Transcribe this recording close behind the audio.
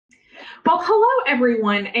Well, hello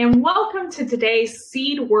everyone, and welcome to today's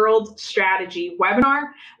Seed World Strategy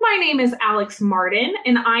webinar. My name is Alex Martin,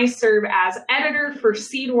 and I serve as editor for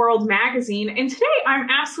Seed World magazine, and today I'm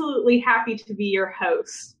absolutely happy to be your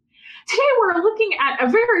host. Today we're looking at a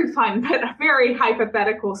very fun but a very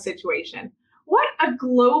hypothetical situation. What a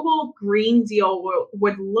global Green Deal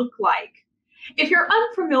would look like. If you're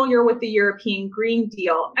unfamiliar with the European Green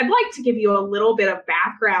Deal, I'd like to give you a little bit of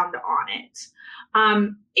background on it.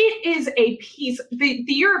 It is a piece, the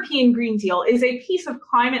European Green Deal is a piece of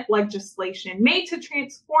climate legislation made to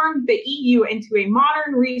transform the EU into a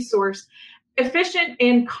modern, resource efficient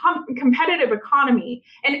and competitive economy.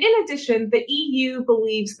 And in addition, the EU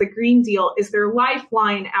believes the Green Deal is their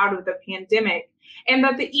lifeline out of the pandemic, and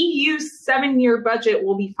that the EU's 7-year budget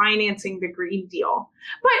will be financing the Green Deal.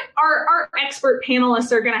 But our expert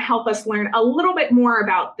panelists are going to help us learn a little bit more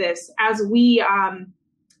about this as we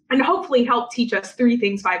and hopefully help teach us 3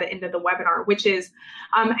 things by the end of the webinar, which is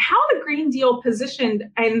how the Green Deal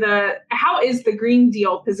positioned and how is the Green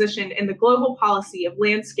Deal positioned in the global policy of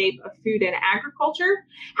landscape of food and agriculture?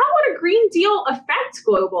 How would a Green Deal affect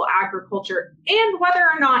global agriculture, and whether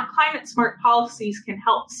or not climate smart policies can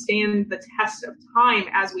help stand the test of time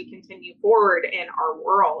as we continue forward in our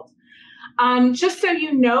world? Just so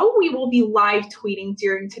you know, we will be live tweeting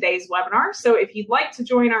during today's webinar. So if you'd like to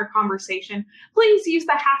join our conversation, please use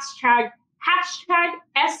the hashtag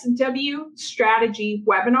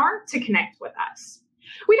SWStrategyWebinar to connect with us.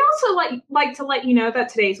 We'd also like to let you know that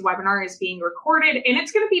today's webinar is being recorded, and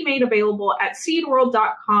it's going to be made available at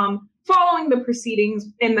seedworld.com following the proceedings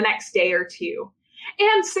in the next day or 2.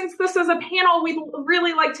 And since this is a panel, we'd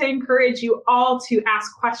really like to encourage you all to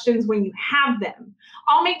ask questions when you have them.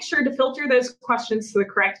 I'll make sure to filter those questions to the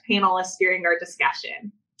correct panelists during our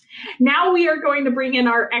discussion. Now we are going to bring in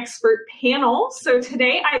our expert panel. So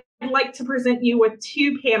today I'd like to present you with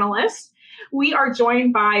 2 panelists. We are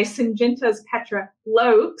joined by Syngenta's Petra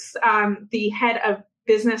Lokes, the head of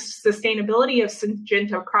business sustainability of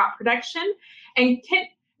Syngenta Crop Protection, and Kent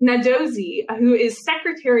Nadozi, who is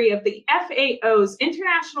secretary of the FAO's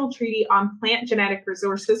International Treaty on Plant Genetic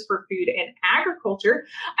Resources for Food and Agriculture.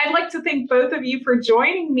 I'd like to thank both of you for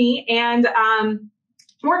joining me, and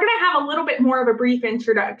we're going to have a little bit more of a brief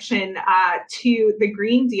introduction to the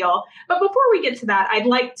Green Deal. But before we get to that, I'd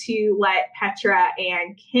like to let Petra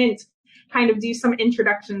and Kent kind of do some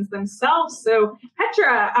introductions themselves. So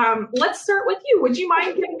Petra, let's start with you. Would you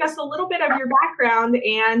mind giving us a little bit of your background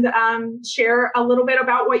and share a little bit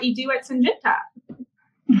about what you do at Syngenta?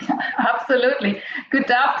 Absolutely. Good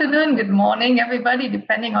afternoon, good morning, everybody,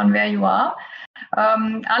 depending on where you are.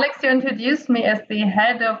 Alex, you introduced me as the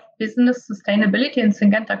head of business sustainability in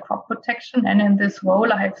Syngenta Crop Protection, and in this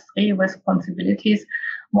role I have 3 responsibilities.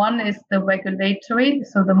 One is the regulatory,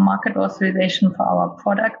 so the market authorization for our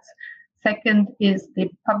products. Second is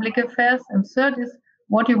the public affairs, and third is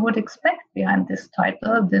what you would expect behind this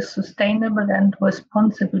title, this sustainable and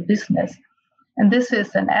responsible business. And this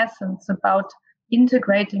is in essence about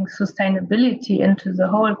integrating sustainability into the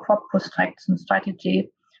whole crop protection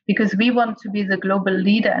strategy, because we want to be the global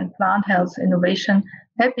leader in plant health innovation,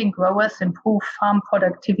 helping growers improve farm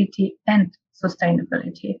productivity and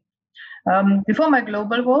sustainability. Before my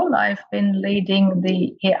global role, I've been leading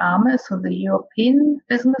the EAME, so the European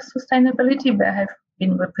Business Sustainability, where I've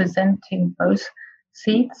been representing both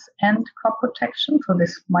seeds and crop protection. So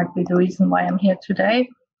this might be the reason why I'm here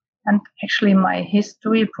today. And actually my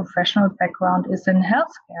professional background is in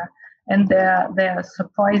healthcare, and there are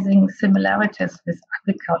surprising similarities with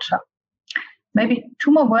agriculture. Maybe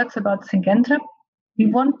 2 more words about Syngenta. We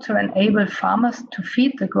want to enable farmers to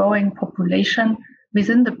feed the growing population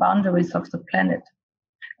within the boundaries of the planet.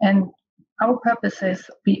 And our purpose is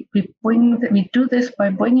we do this by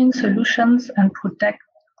bringing solutions and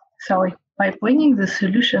by bringing the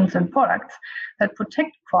solutions and products that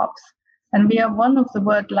protect crops. And we are one of the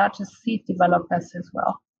world's largest seed developers as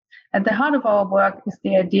well. At the heart of our work is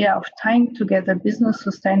the idea of tying together business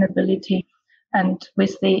sustainability and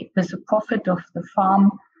with the profit of the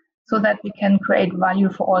farm, so that we can create value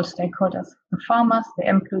for all stakeholders, the farmers, the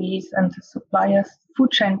employees and the suppliers,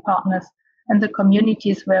 food chain partners, and the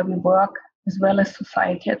communities where we work, as well as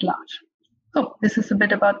society at large. So this is a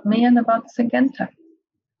bit about me and about Syngenta.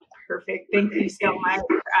 Perfect. Thank you so much,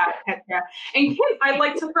 Petra. And Kim, I'd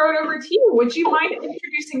like to throw it over to you. Would you mind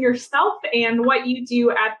introducing yourself and what you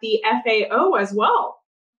do at the FAO as well?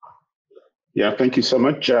 Yeah, thank you so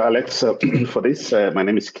much, Alex, for this. My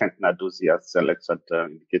name is Kent Nadozi, as Alex had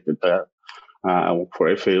indicated. I work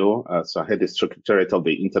for FAO, so I head the Secretariat of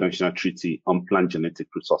the International Treaty on Plant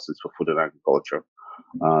Genetic Resources for Food and Agriculture.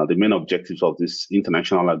 The main objectives of this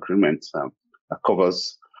international agreement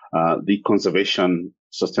covers the conservation,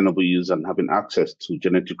 sustainable use, and having access to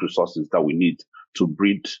genetic resources that we need to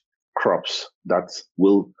breed crops that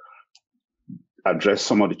will address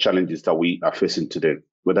some of the challenges that we are facing today,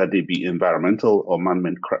 whether they be environmental or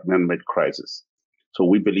man-made crisis. So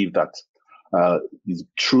we believe that it's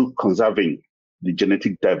through conserving the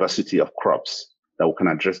genetic diversity of crops that we can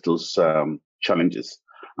address those challenges.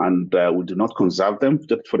 And we do not conserve them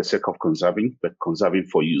just for the sake of conserving, but conserving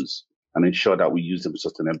for use and ensure that we use them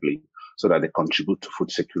sustainably so that they contribute to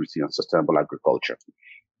food security and sustainable agriculture.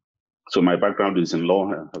 So my background is in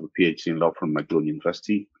law. I have a PhD in law from McGill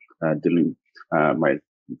University. My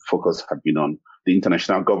focus had been on the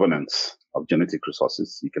international governance of genetic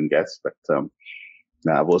resources, you can guess, but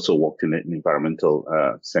I've also worked in the environmental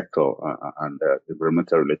sector and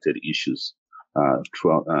environmental related issues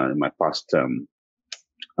throughout my past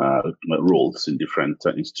roles in different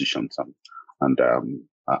institutions and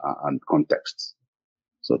contexts.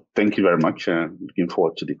 So thank you very much. Looking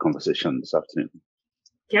forward to the conversation this afternoon.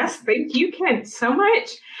 Yes, thank you, Kent, so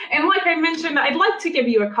much. And like I mentioned, I'd like to give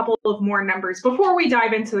you a couple of more numbers before we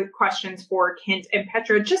dive into the questions for Kent and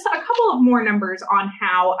Petra, just a couple of more numbers on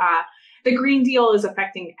how the Green Deal is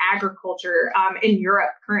affecting agriculture in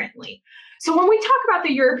Europe currently. So when we talk about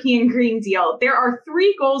the European Green Deal, there are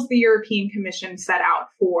 3 goals the European Commission set out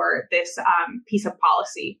for this piece of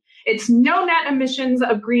policy. It's no net emissions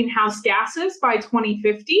of greenhouse gases by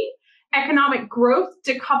 2050, economic growth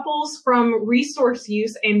decouples from resource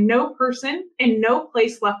use, and no person and no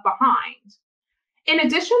place left behind. In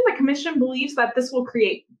addition, the Commission believes that this will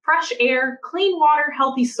create fresh air, clean water,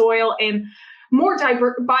 healthy soil, and more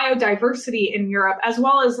biodiversity in Europe, as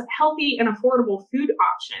well as healthy and affordable food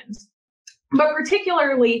options. But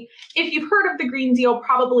particularly, if you've heard of the Green Deal,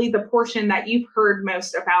 probably the portion that you've heard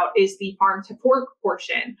most about is the farm to fork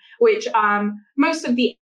portion, which most of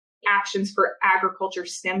the actions for agriculture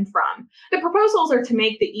stem from. The proposals are to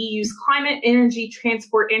make the EU's climate, energy,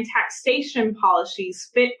 transport, and taxation policies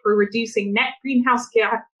fit for reducing net greenhouse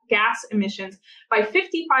gas emissions by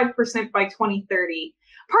 55% by 2030.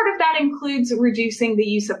 Part of that includes reducing the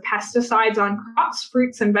use of pesticides on crops,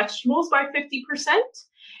 fruits, and vegetables by 50%.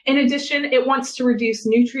 In addition, it wants to reduce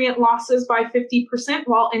nutrient losses by 50%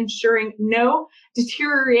 while ensuring no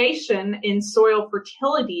deterioration in soil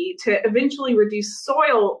fertility to eventually reduce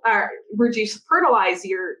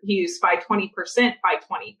fertilizer use by 20% by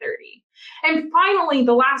 2030. And finally,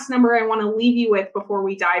 the last number I want to leave you with before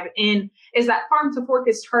we dive in is that Farm to Fork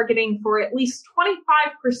is targeting for at least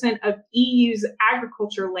 25% of EU's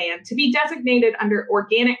agriculture land to be designated under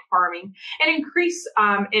organic farming and increase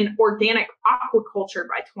in organic aquaculture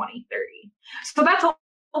by 2030. So that's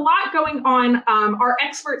a lot going on. Our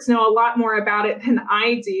experts know a lot more about it than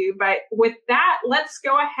I do, but with that, let's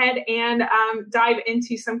go ahead and dive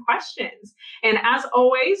into some questions. And as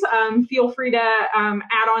always, feel free to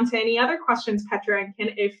add on to any other questions, Petra and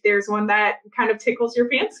Ken, if there's one that kind of tickles your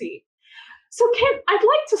fancy. So Ken, I'd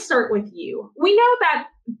like to start with you. We know that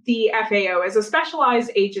the FAO is a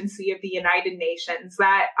specialized agency of the United Nations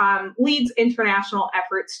that leads international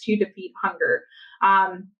efforts to defeat hunger.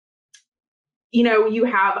 You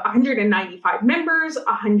have 195 members,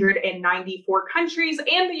 194 countries,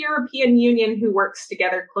 and the European Union who works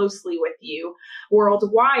together closely with you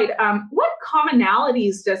worldwide. What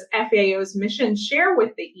commonalities does FAO's mission share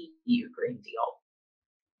with the EU Green Deal?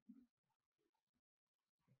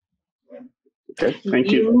 Okay,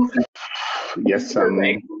 thank you. Yes, I'm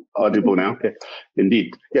audible now. Okay,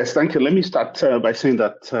 indeed. Yes, thank you. Let me start by saying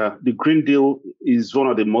that the Green Deal is one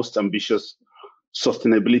of the most ambitious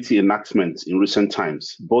sustainability enactments in recent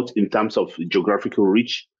times, both in terms of geographical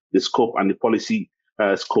reach, the scope, and the policy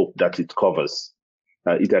scope that it covers.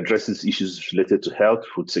 It addresses issues related to health,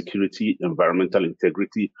 food security, environmental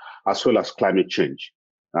integrity, as well as climate change.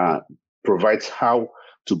 Provides how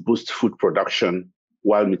to boost food production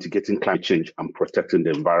while mitigating climate change and protecting the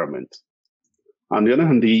environment. On the other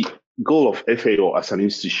hand, the goal of FAO as an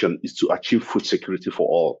institution is to achieve food security for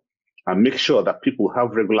all and make sure that people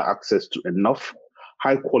have regular access to enough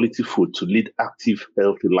high quality food to lead active,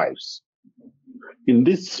 healthy lives. In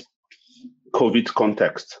this COVID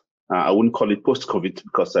context, I wouldn't call it post-COVID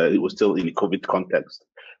because it was still in the COVID context.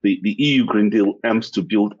 The EU Green Deal aims to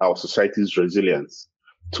build our society's resilience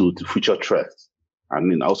to future threats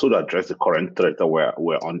and also to address the current threat that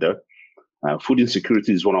we're under. Food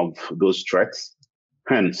insecurity is one of those threats.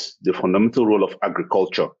 Hence, the fundamental role of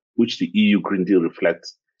agriculture, which the EU Green Deal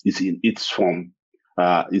reflects, is in its form,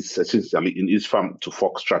 is essentially in its farm to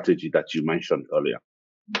fork strategy that you mentioned earlier.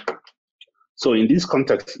 So in this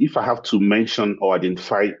context, if I have to mention or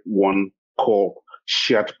identify one core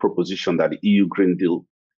shared proposition that the EU Green Deal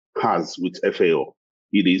has with FAO,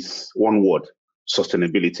 It is one word: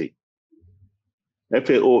 sustainability.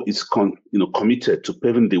 FAO is committed to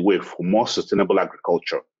paving the way for more sustainable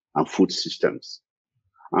agriculture and food systems,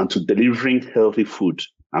 and to delivering healthy food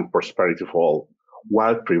and prosperity for all,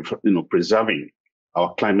 while preserving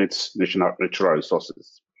our climate's natural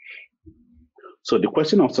resources. So the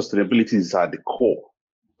question of sustainability is at the core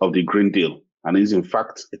of the Green Deal, and is in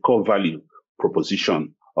fact a core value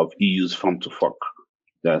proposition of EU's Farm to Fork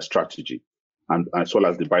strategy, and as well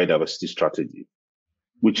as the biodiversity strategy,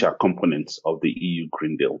 which are components of the EU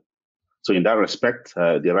Green Deal. So in that respect,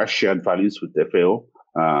 there are shared values with the FAO,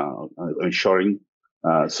 ensuring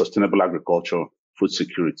sustainable agriculture, food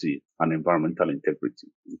security, and environmental integrity.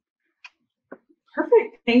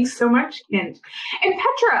 Perfect. Thanks so much, Kent. And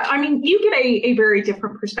Petra, I mean, you get a very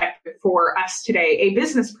different perspective for us today, a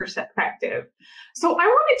business perspective. So I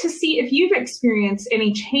wanted to see if you've experienced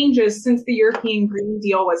any changes since the European Green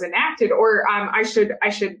Deal was enacted, or I should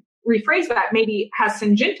rephrase that. Maybe has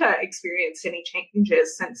Syngenta experienced any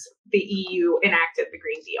changes since the EU enacted the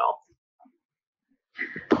Green Deal?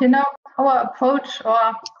 You know, our approach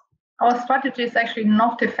or our strategy is actually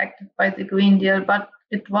not affected by the Green Deal, but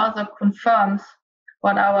it rather confirms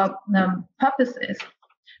what our purpose is,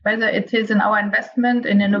 whether it is in our investment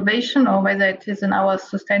in innovation or whether it is in our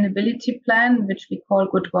sustainability plan, which we call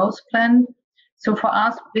Good Growth Plan. So for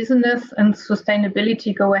us, business and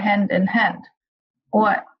sustainability go hand in hand.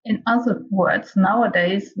 Or in other words,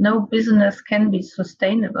 nowadays, no business can be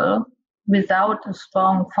sustainable without a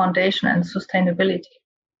strong foundation and sustainability.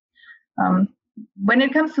 When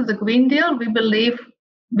it comes to the Green Deal, we believe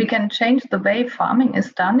we can change the way farming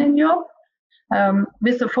is done in Europe,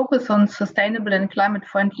 with a focus on sustainable and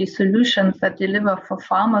climate-friendly solutions that deliver for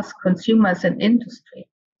farmers, consumers, and industry.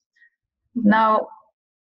 Now,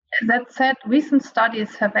 that said, recent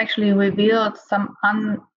studies have actually revealed some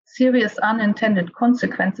serious unintended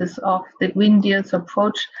consequences of the Green Deal's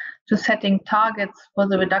approach to setting targets for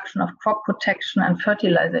the reduction of crop protection and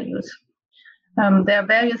fertilizer use. There are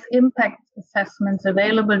various impact assessments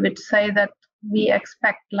available which say that we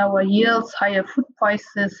expect lower yields, higher food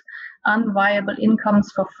prices, unviable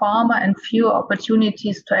incomes for farmer, and fewer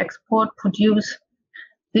opportunities to export produce.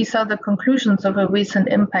 These are the conclusions of a recent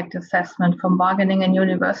impact assessment from Wageningen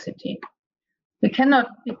University. We cannot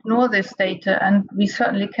ignore this data, and we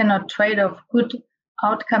certainly cannot trade off good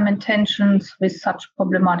outcome intentions with such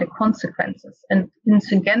problematic consequences. And in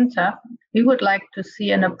Syngenta, we would like to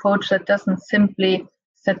see an approach that doesn't simply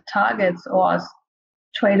set targets or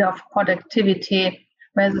trade off productivity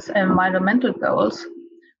versus environmental goals,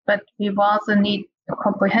 but we rather need a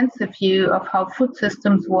comprehensive view of how food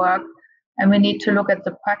systems work, and we need to look at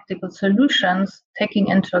the practical solutions, taking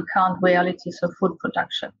into account realities of food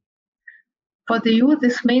production. For the EU,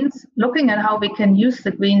 this means looking at how we can use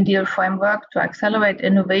the Green Deal framework to accelerate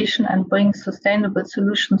innovation and bring sustainable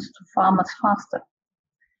solutions to farmers faster.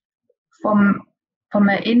 From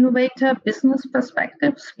an innovator business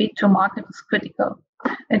perspective, speed to market is critical.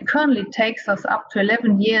 It currently takes us up to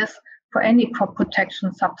 11 years for any crop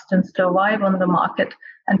protection substance to arrive on the market,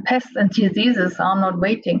 and pests and diseases are not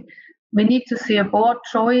waiting. We need to see a broad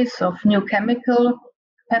choice of new chemical,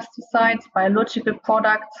 pesticides, biological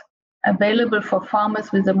products available for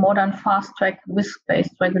farmers with a modern, fast-track,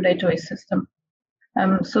 risk-based regulatory system.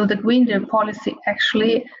 So the Green Deal policy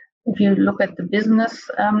actually, if you look at the business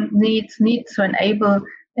needs to enable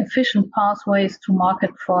efficient pathways to market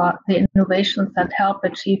for the innovations that help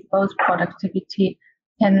achieve both productivity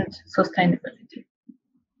and sustainability.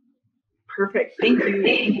 Perfect. Thank you.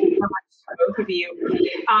 Thank you so much to both of you.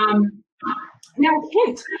 Now,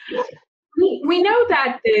 Kent, we know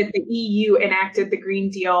that the EU enacted the Green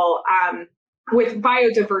Deal with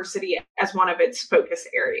biodiversity as one of its focus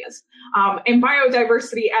areas. And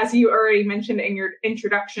biodiversity, as you already mentioned in your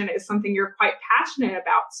introduction, is something you're quite passionate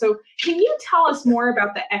about. So can you tell us more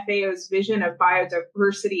about the FAO's vision of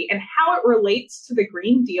biodiversity and how it relates to the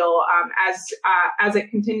Green Deal as it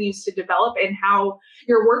continues to develop and how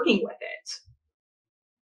you're working with it?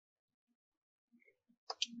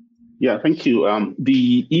 Yeah, thank you.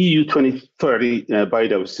 The EU 2030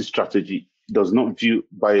 biodiversity strategy does not view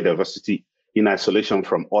biodiversity in isolation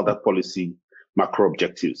from other policy macro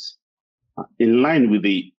objectives. In line with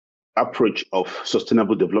the approach of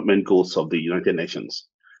Sustainable Development Goals of the United Nations,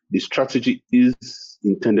 the strategy is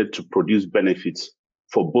intended to produce benefits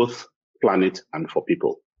for both planet and for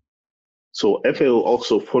people. So FAO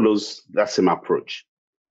also follows that same approach.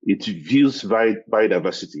 It views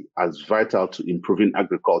biodiversity as vital to improving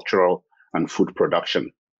agricultural and food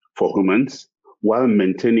production for humans while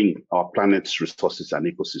maintaining our planet's resources and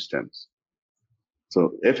ecosystems.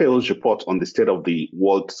 So FAO's report on the state of the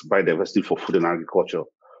world's biodiversity for food and agriculture,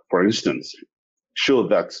 for instance, show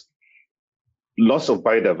that loss of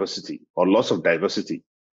biodiversity or loss of diversity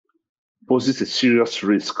poses a serious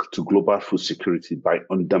risk to global food security by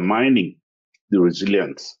undermining the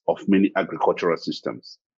resilience of many agricultural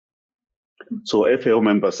systems. So FAO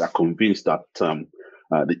members are convinced that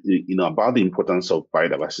about the importance of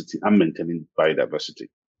biodiversity and maintaining biodiversity.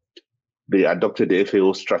 They adopted the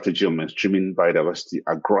FAO strategy on mainstreaming biodiversity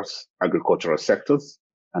across agricultural sectors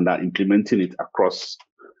and are implementing it across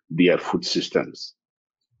their food systems.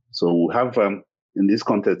 So we have, in this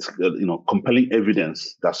context, compelling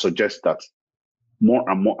evidence that suggests that more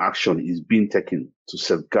and more action is being taken to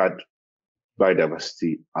safeguard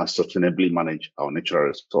biodiversity and sustainably manage our natural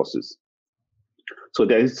resources. So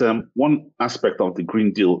there is one aspect of the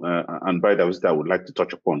Green Deal and biodiversity I would like to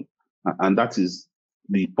touch upon, and that is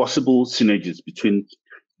the possible synergies between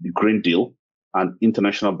the Green Deal and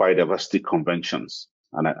international biodiversity conventions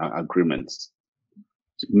and agreements.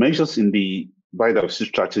 Measures in the biodiversity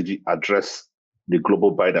strategy address the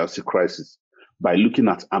global biodiversity crisis by looking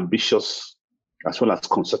at ambitious as well as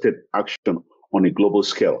concerted action on a global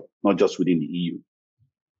scale, not just within the EU,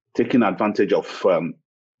 taking advantage of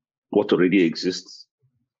what already exists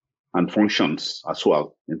and functions as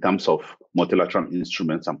well in terms of multilateral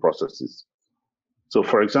instruments and processes. So,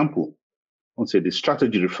 for example, let's say the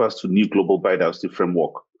strategy refers to new global biodiversity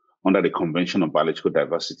framework under the Convention on Biological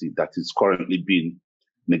Diversity that is currently being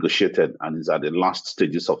negotiated and is at the last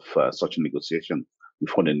stages of such a negotiation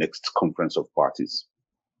before the next conference of parties.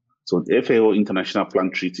 So the FAO International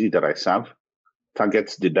Plant Treaty that I serve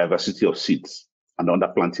targets the diversity of seeds and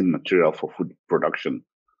other planting material for food production,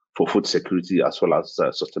 for food security, as well as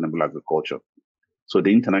sustainable agriculture. So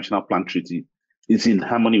the International Plant Treaty is in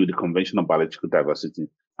harmony with the Convention on Biological Diversity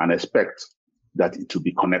and expect that it will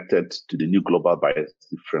be connected to the new global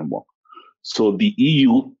biodiversity framework. So the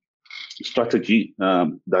EU strategy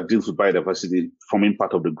that deals with biodiversity forming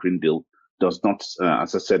part of the Green Deal does not,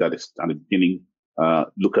 as I said at the beginning,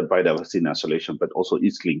 look at biodiversity in isolation, but also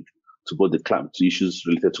is linked to both the issues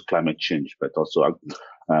related to climate change, but also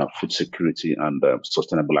food security and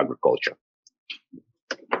sustainable agriculture.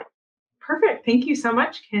 Perfect. Thank you so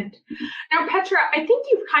much, Kent. Now, Petra, I think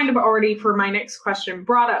you've kind of already, for my next question,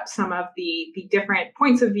 brought up some of the different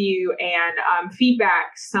points of view and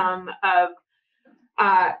feedback some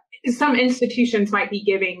institutions might be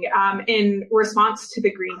giving in response to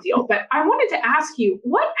the Green Deal. But I wanted to ask you,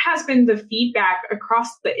 what has been the feedback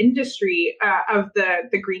across the industry of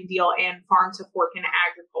the Green Deal and farm to fork in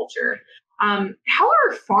agriculture? How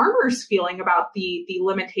are farmers feeling about the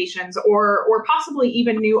limitations or possibly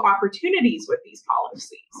even new opportunities with these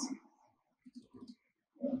policies?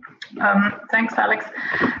 Thanks, Alex.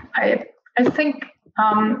 I think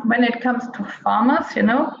when it comes to farmers,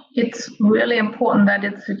 it's really important that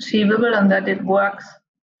it's achievable and that it works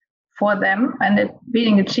for them. And it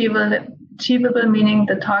being achievable meaning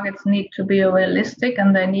the targets need to be realistic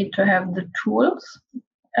and they need to have the tools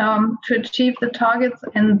to achieve the targets,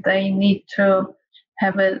 and they need to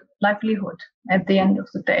have a livelihood at the end of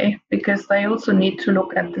the day, because they also need to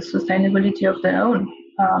look at the sustainability of their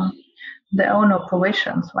own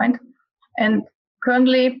operations, right? And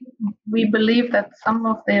currently, we believe that some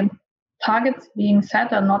of the targets being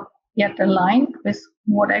set are not yet aligned with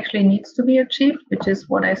what actually needs to be achieved, which is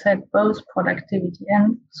what I said, both productivity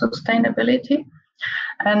and sustainability.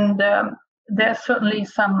 And there's certainly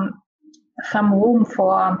some room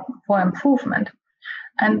for improvement.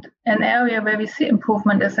 And an area where we see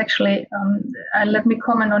improvement is actually, let me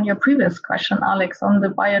comment on your previous question, Alex, on the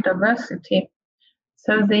biodiversity.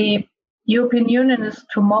 So the European Union is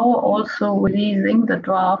tomorrow also releasing the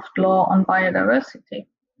draft law on biodiversity.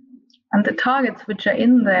 And the targets which are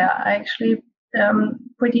in there are actually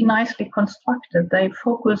pretty nicely constructed. They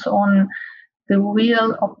focus on the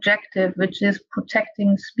real objective, which is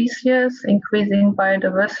protecting species, increasing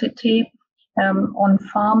biodiversity on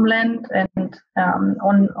farmland and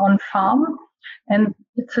on farm. And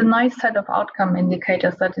it's a nice set of outcome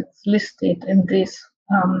indicators that it's listed in this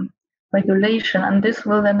regulation, and this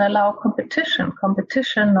will then allow competition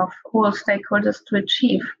of all stakeholders to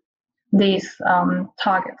achieve these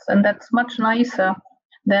targets. And that's much nicer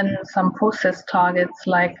than some process targets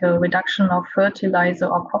like a reduction of fertilizer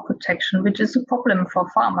or crop protection, which is a problem for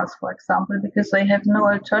farmers, for example, because they have no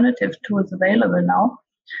alternative tools available now.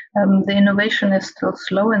 The innovation is still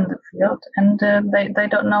slow in the field, and they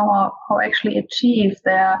don't know how actually achieve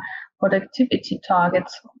their productivity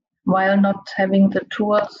targets while not having the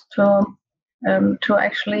tools to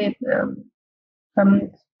actually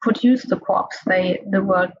produce the crops the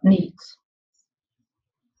world needs.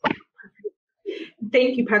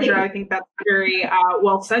 Thank you, Petra. I think that's very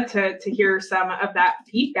well said to hear some of that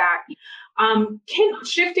feedback.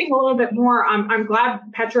 Shifting a little bit more, I'm glad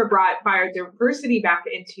Petra brought biodiversity back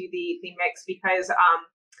into the mix, because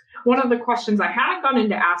one of the questions I haven't gone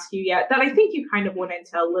into ask you yet, that I think you kind of went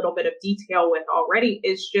into a little bit of detail with already,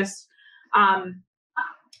 is just, one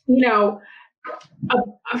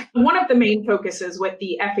of the main focuses with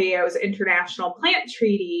the FAO's International Plant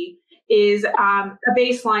Treaty is a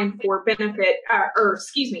baseline for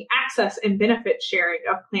access and benefit sharing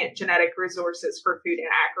of plant genetic resources for food and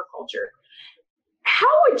agriculture. How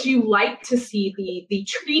would you like to see the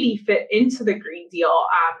treaty fit into the Green Deal,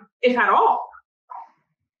 if at all?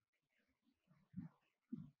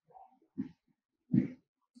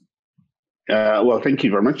 Well, thank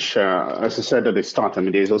you very much. As I said at the start, I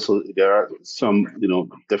mean, there are some,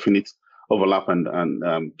 definite overlap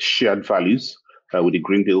and shared values with the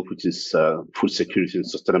Green Deal, which is food security and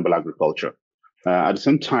sustainable agriculture. At the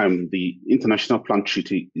same time, the International Plant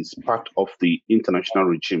Treaty is part of the international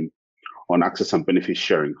regime on access and benefit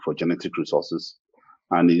sharing for genetic resources,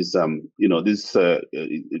 and is, this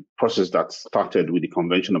process that started with the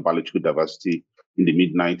Convention on Biological Diversity in the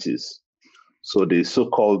mid-90s. So the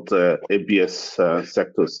so-called ABS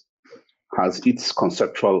sectors has its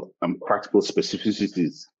conceptual and practical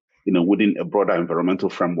specificities, within a broader environmental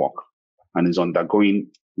framework, and is undergoing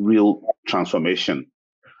real transformation,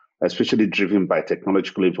 especially driven by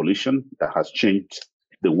technological evolution that has changed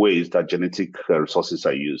the ways that genetic resources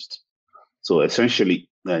are used. So essentially,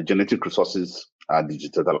 genetic resources are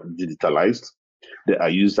digitalized. They are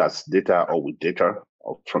used as data or with data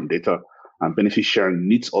or from data, and benefit sharing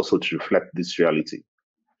needs also to reflect this reality.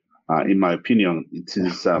 In my opinion, it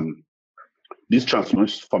is this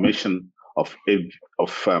transformation if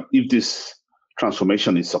this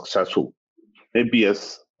transformation is successful,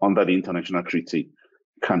 ABS under the international treaty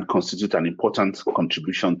can constitute an important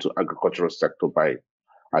contribution to agricultural sector by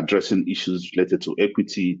addressing issues related to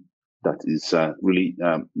equity that is really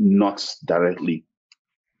not directly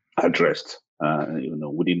addressed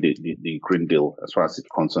within the Green Deal as far as it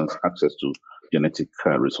concerns access to genetic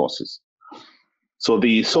resources. So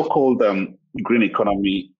the so-called green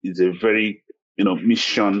economy is a very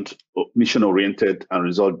mission-oriented and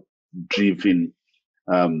result-driven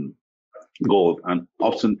goal, and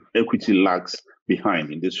often equity lags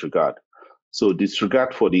behind in this regard. So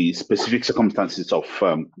disregard for the specific circumstances of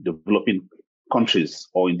developing countries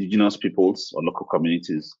or indigenous peoples or local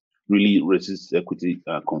communities really raises equity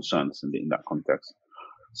concerns in that context.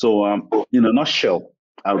 So in a nutshell,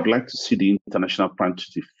 I would like to see the International Plant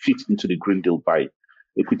Treaty fit into the Green Deal by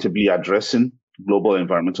equitably addressing global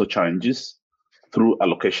environmental challenges through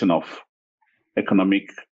allocation of economic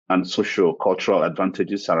and socio-cultural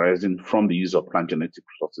advantages arising from the use of plant genetic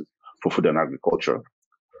resources for food and agriculture,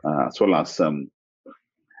 as well as in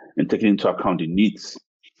taking into account the needs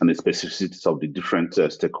and the specificities of the different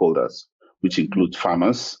stakeholders, which include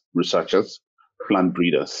farmers, researchers, plant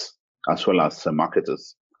breeders, as well as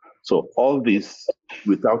marketers. So all this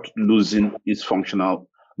without losing its functional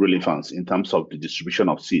relevance in terms of the distribution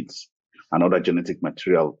of seeds and other genetic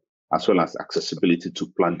material, as well as accessibility to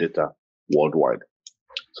plant data worldwide.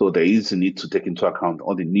 So there is a need to take into account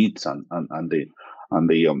all the needs and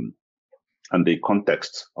the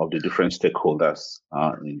context of the different stakeholders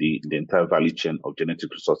in the entire value chain of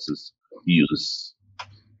genetic resources use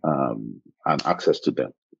and access to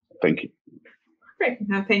them. Thank you. Great.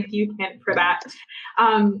 No, thank you, Kent, for that.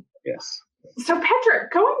 Yes. So Petra,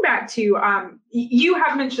 going back to, you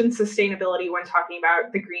have mentioned sustainability when talking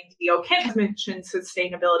about the Green Deal. Kent has mentioned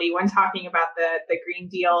sustainability when talking about the Green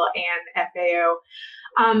Deal and FAO.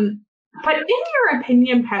 But in your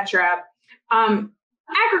opinion, Petra,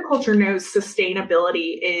 agriculture knows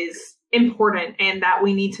sustainability is important and that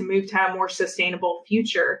we need to move to a more sustainable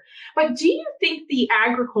future. But do you think the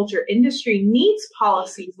agriculture industry needs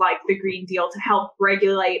policies like the Green Deal to help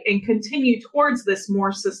regulate and continue towards this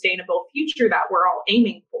more sustainable future that we're all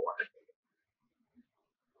aiming for?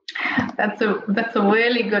 That's a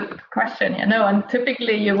really good question, and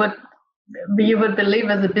typically you would believe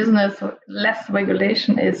as a business less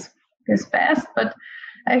regulation is best, but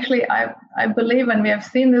actually, I believe, and we have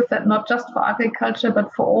seen this, that not just for agriculture,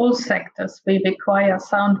 but for all sectors, we require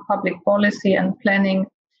sound public policy and planning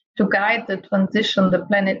to guide the transition the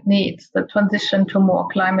planet needs, the transition to more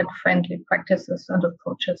climate-friendly practices and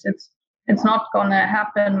approaches. It's not going to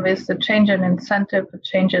happen with the change in incentive, the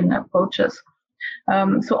change in approaches.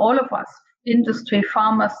 So all of us, industry,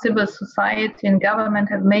 farmers, civil society, and government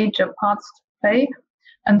have major parts to play.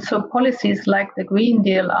 And so policies like the Green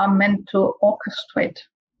Deal are meant to orchestrate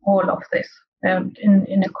all of this.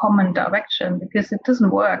 in a common direction, because it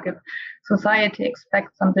doesn't work if society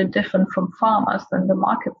expects something different from farmers than the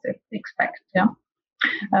markets expect. Yeah,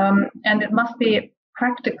 and it must be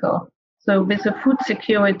practical. So with the food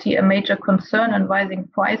security a major concern and rising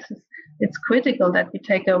prices, it's critical that we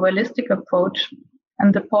take a realistic approach,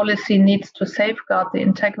 and the policy needs to safeguard the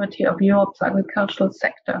integrity of Europe's agricultural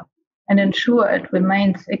sector and ensure it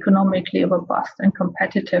remains economically robust and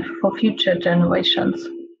competitive for future generations.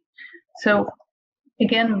 So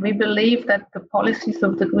again, we believe that the policies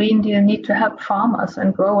of the Green Deal need to help farmers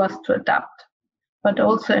and growers to adapt, but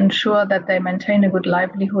also ensure that they maintain a good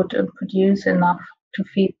livelihood and produce enough to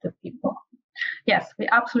feed the people. Yes, we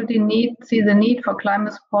absolutely see the need for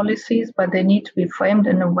climate policies, but they need to be framed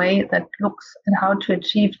in a way that looks at how to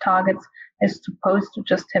achieve targets as opposed to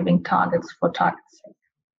just having targets for targets' sake.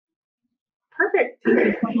 Perfect.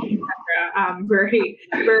 Very,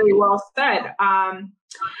 very well said.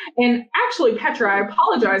 And actually, Petra, I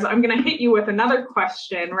apologize. I'm going to hit you with another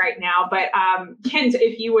question right now. But Kent,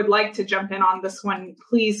 if you would like to jump in on this one,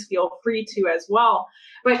 please feel free to as well.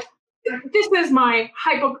 But this is my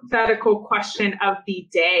hypothetical question of the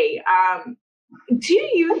day. Do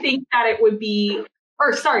you think that it would be,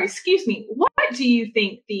 what do you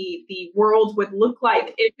think the world would look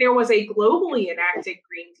like if there was a globally enacted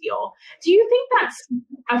Green Deal? Do you think that's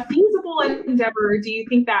a feasible endeavor? Or do you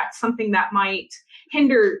think that's something that might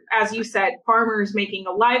hinder, as you said, farmers making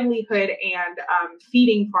a livelihood and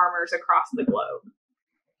feeding farmers across the globe?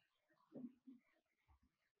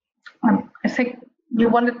 I think you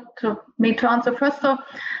wanted me to answer first. So,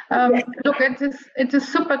 look, it is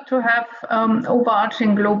super to have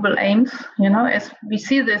overarching global aims. You know, as we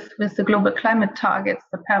see this with the global climate targets,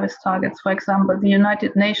 the Paris targets, for example, the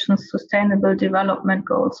United Nations Sustainable Development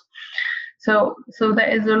Goals. So there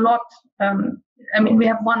is a lot. We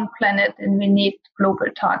have one planet and we need global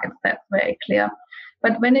targets. That's very clear.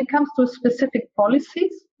 But when it comes to specific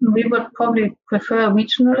policies, we would probably prefer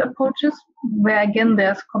regional approaches, where again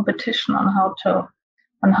there's competition on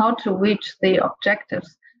how to reach the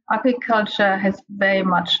objectives. Agriculture very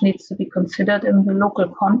much needs to be considered in the local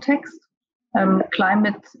context.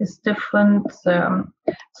 Climate is different,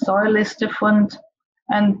 soil is different,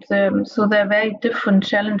 and so there are very different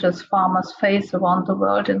challenges farmers face around the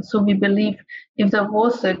world. And so we believe if there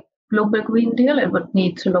was a global Green Deal, it would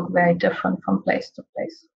need to look very different from place to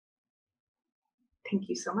place. Thank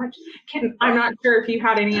you so much. Kent, I'm not sure if you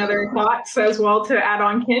had any other thoughts as well to add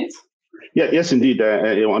on, Kent. Yes, indeed.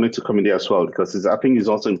 I wanted to come in there as well, because I think it's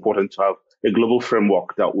also important to have a global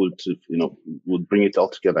framework that would bring it all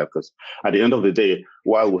together. Because at the end of the day,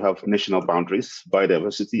 while we have national boundaries,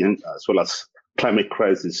 biodiversity and as well as climate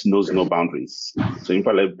crisis knows no boundaries. So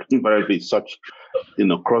invariably, such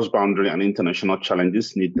cross-boundary and international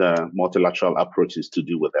challenges need multilateral approaches to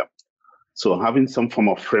deal with them. So having some form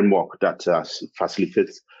of framework that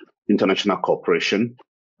facilitates international cooperation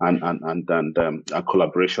and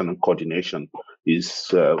collaboration and coordination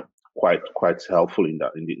is quite helpful in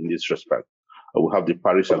this respect. We have the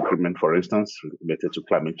Paris Agreement, for instance, related to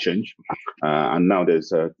climate change, and now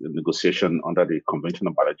there's a negotiation under the Convention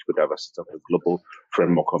on Biological Diversity of the Global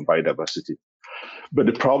Framework on Biodiversity. But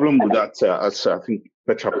the problem with that, as I think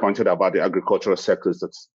Petra pointed out about the agricultural sector, is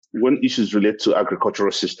that when issues relate to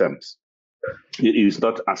agricultural systems, it is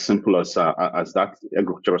not as simple as that.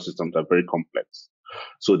 Agricultural systems are very complex.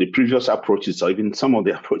 So the previous approaches, or even some of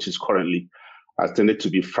the approaches currently, have tended to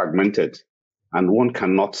be fragmented, and one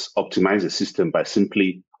cannot optimize the system by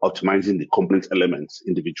simply optimizing the component elements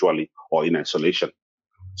individually or in isolation.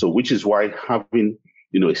 So, which is why having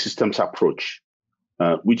a systems approach,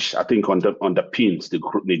 which I think underpins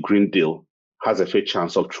the Green Deal, has a fair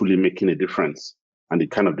chance of truly making a difference, and the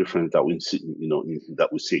kind of difference that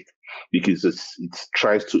we seek, because it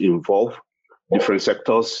tries to involve different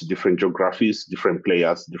sectors, different geographies, different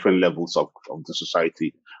players, different levels of the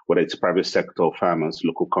society, whether it's private sector, farmers,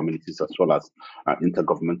 local communities, as well as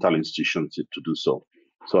intergovernmental institutions to do so.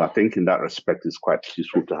 So I think in that respect, it's quite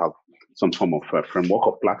useful to have some form of framework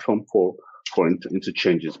or platform for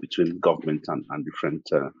interchanges between government and different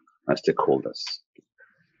stakeholders.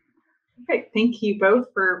 Okay, thank you both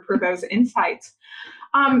for those insights.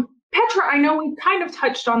 Petra, I know we kind of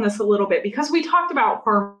touched on this a little bit because we talked about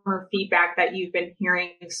farmer feedback that you've been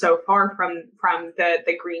hearing so far from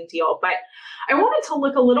the Green Deal, but I wanted to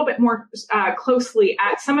look a little bit more closely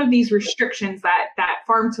at some of these restrictions that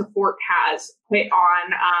Farm to Fork has put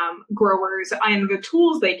on growers and the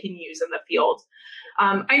tools they can use in the field.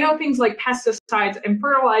 I know things like pesticides and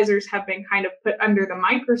fertilizers have been kind of put under the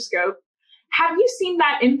microscope. Have you seen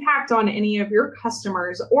that impact on any of your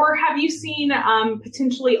customers, or have you seen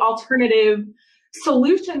potentially alternative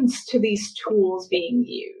solutions to these tools being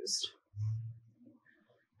used?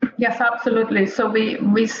 Yes, absolutely. So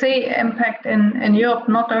we see impact in Europe,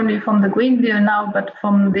 not only from the Green Deal now, but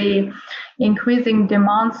from the increasing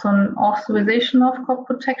demands on authorization of crop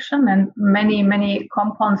protection. And many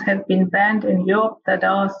compounds have been banned in Europe that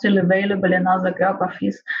are still available in other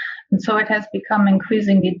geographies. And so it has become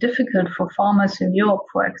increasingly difficult for farmers in Europe,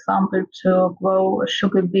 for example, to grow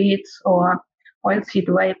sugar beets or oilseed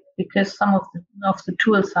rape because some of the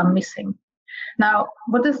tools are missing. Now,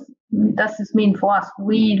 what does this mean for us?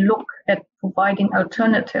 We look at providing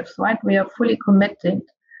alternatives, right? We are fully committed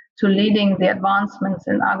to leading the advancements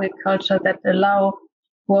in agriculture that allow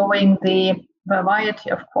growing the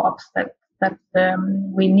variety of crops that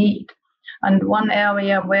we need. And one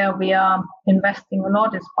area where we are investing a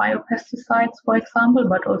lot is biopesticides, for example,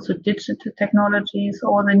 but also digital technologies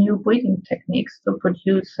or the new breeding techniques to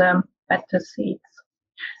produce better seeds.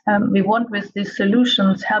 We want with these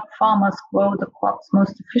solutions help farmers grow the crops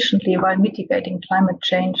most efficiently while mitigating climate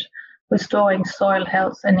change, restoring soil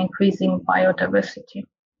health and increasing biodiversity.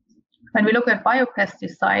 When we look at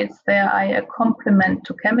biopesticides, they are a complement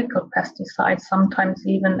to chemical pesticides, sometimes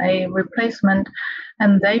even a replacement,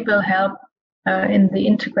 and they will help in the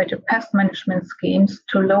integrated pest management schemes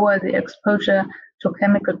to lower the exposure to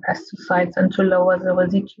chemical pesticides and to lower the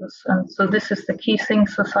residues. And so this is the key thing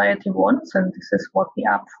society wants, and this is what we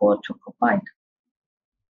are for to provide.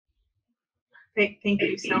 Thank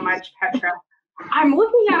you so much, Petra. I'm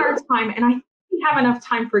looking at our time, and I think we have enough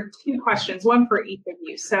time for 2 questions, one for each of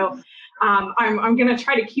you. So I'm going to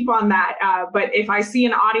try to keep on that. But if I see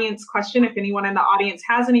an audience question, if anyone in the audience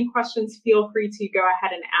has any questions, feel free to go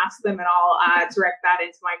ahead and ask them, and I'll direct that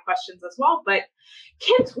into my questions as well. But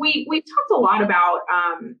Kent, we've talked a lot about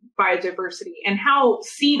biodiversity and how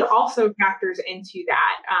seed also factors into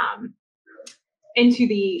that, into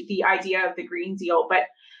the idea of the Green Deal. But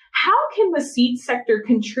how can the seed sector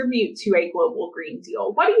contribute to a global Green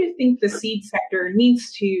Deal? What do you think the seed sector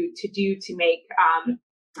needs to do to make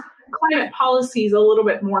climate policies a little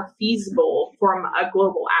bit more feasible from a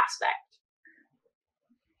global aspect?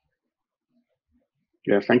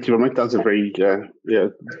 Yeah, thank you very much. That's a very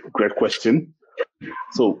great question.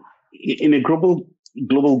 So in a global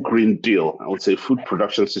Green Deal, I would say food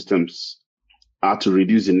production systems are to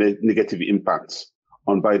reduce the negative impacts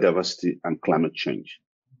on biodiversity and climate change.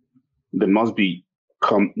 They must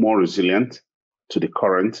become more resilient to the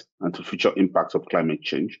current and to future impacts of climate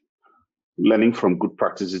change, learning from good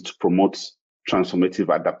practices to promote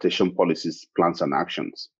transformative adaptation policies, plans, and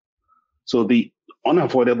actions. So the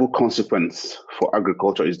unavoidable consequence for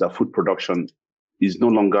agriculture is that food production is no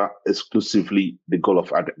longer exclusively the goal of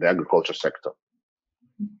the agriculture sector.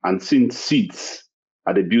 And since seeds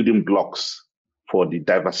are the building blocks for the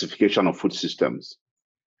diversification of food systems,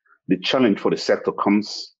 the challenge for the sector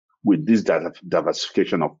comes with this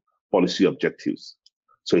diversification of policy objectives.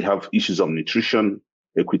 So you have issues of nutrition,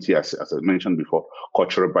 equity, as I mentioned before,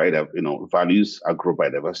 cultural values,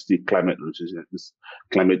 agro-biodiversity, climate resilience,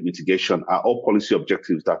 climate mitigation are all policy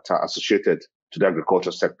objectives that are associated to the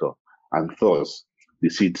agriculture sector, and thus the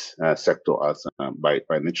seed sector as by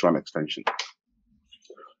natural extension.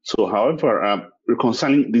 So, however,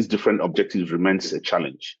 reconciling these different objectives remains a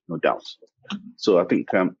challenge, no doubt. So I think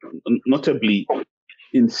notably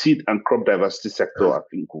in seed and crop diversity sector, I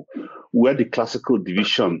think where the classical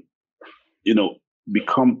division,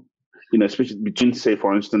 become, especially between, say,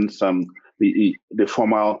 for instance, the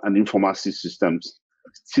formal and informal seed systems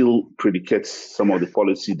still predicates some of the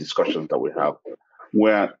policy discussions that we have,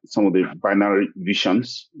 where some of the binary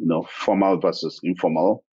visions, formal versus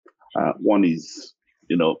informal, one is,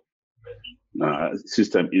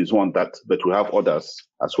 system is one that, but we have others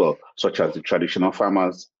as well, such as the traditional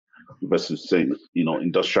farmers versus, say,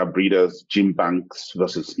 industrial breeders, gene banks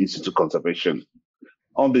versus in-situ conservation.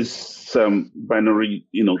 All this binary,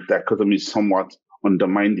 dichotomy somewhat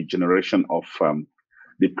undermine the generation of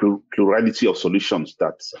the plurality of solutions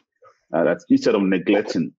that instead of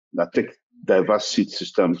neglecting, that take diverse seed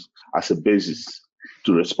systems as a basis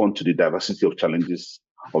to respond to the diversity of challenges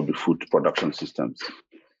of the food production systems.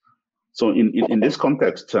 So in this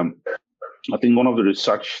context, I think one of the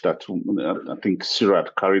research that I think CIRAD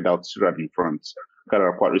carried out in France,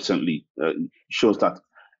 quite recently, shows that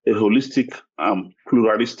a holistic,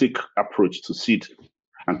 pluralistic approach to seed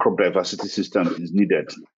and crop diversity systems is needed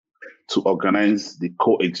to organize the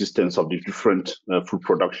coexistence of the different food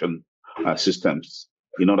production systems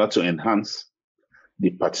in order to enhance the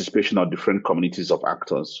participation of different communities of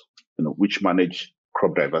actors, which manage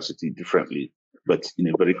crop diversity differently, but in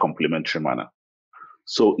a very complementary manner.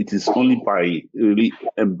 So it is only by really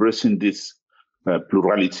embracing this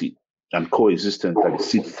plurality and coexistence that the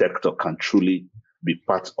seed sector can truly be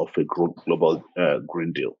part of a global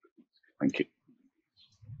Green Deal. Thank you.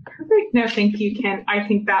 Perfect. No, thank you, Kent. I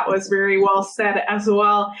think that was very well said as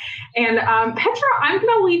well. And Petra, I'm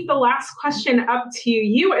going to leave the last question up to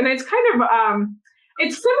you. And it's kind of,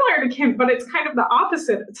 it's similar to Kent, but it's kind of the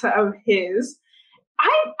opposite of his.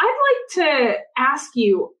 I'd like to ask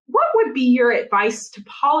you, what would be your advice to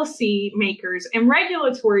policymakers and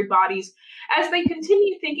regulatory bodies as they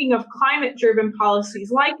continue thinking of climate-driven policies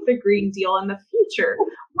like the Green Deal in the future?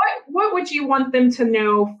 What would you want them to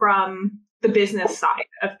know from the business side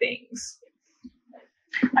of things?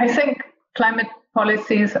 I think climate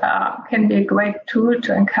policies can be a great tool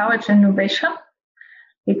to encourage innovation,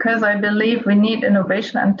 because I believe we need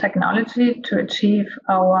innovation and technology to achieve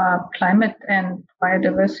our climate and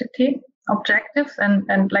biodiversity objectives.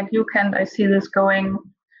 And like you, Kent, I see this going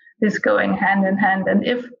hand in hand. And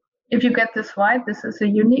if you get this right, this is a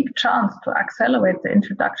unique chance to accelerate the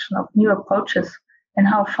introduction of new approaches in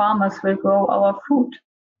how farmers will grow our food.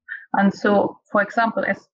 And so, for example,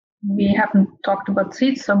 as we haven't talked about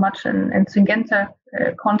seeds so much in Syngenta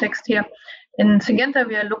context here, in Syngenta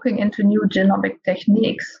we are looking into new genomic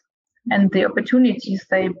techniques and the opportunities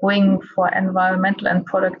they bring for environmental and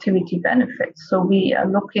productivity benefits. So we are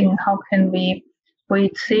looking how can we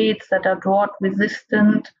breed seeds that are drought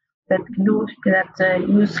resistant, that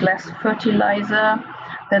use less fertilizer,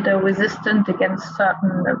 that are resistant against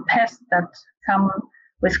certain pests that come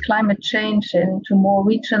with climate change into more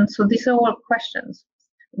regions. So these are all questions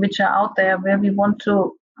which are out there where we want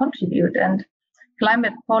to contribute. And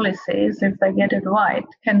climate policies, if they get it right,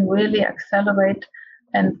 can really accelerate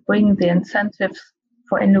and bring the incentives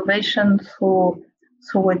for innovation through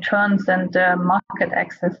returns and market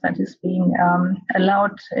access that is being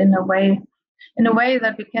allowed in a way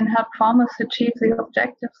that we can help farmers achieve the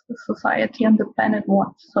objectives the society and the planet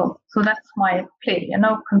wants. So that's my plea.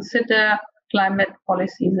 Consider climate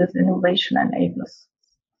policies as innovation enablers.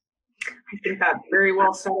 I think that's very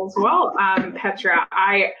well said as well, Petra.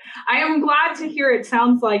 I am glad to hear it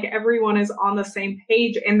sounds like everyone is on the same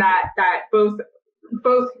page, and that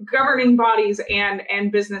both governing bodies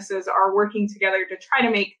and businesses are working together to try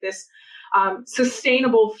to make this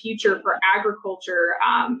sustainable future for agriculture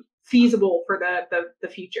feasible for the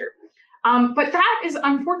future. But that is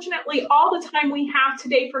unfortunately all the time we have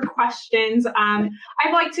today for questions.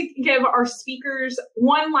 I'd like to give our speakers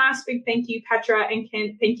one last big thank you, Petra and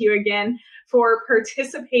Kent. Thank you again for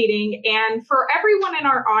participating. And for everyone in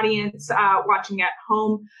our audience watching at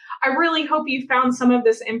home, I really hope you found some of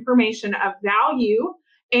this information of value.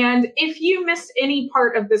 And if you missed any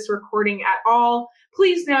part of this recording at all,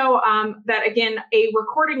 please know that, again, a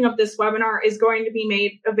recording of this webinar is going to be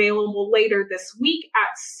made available later this week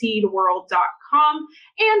at seedworld.com.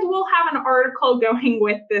 And we'll have an article going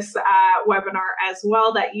with this webinar as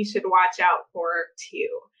well that you should watch out for too.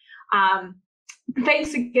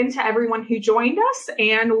 Thanks again to everyone who joined us,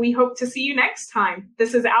 and we hope to see you next time.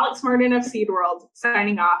 This is Alex Martin of Seed World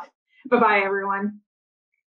signing off. Bye-bye, everyone.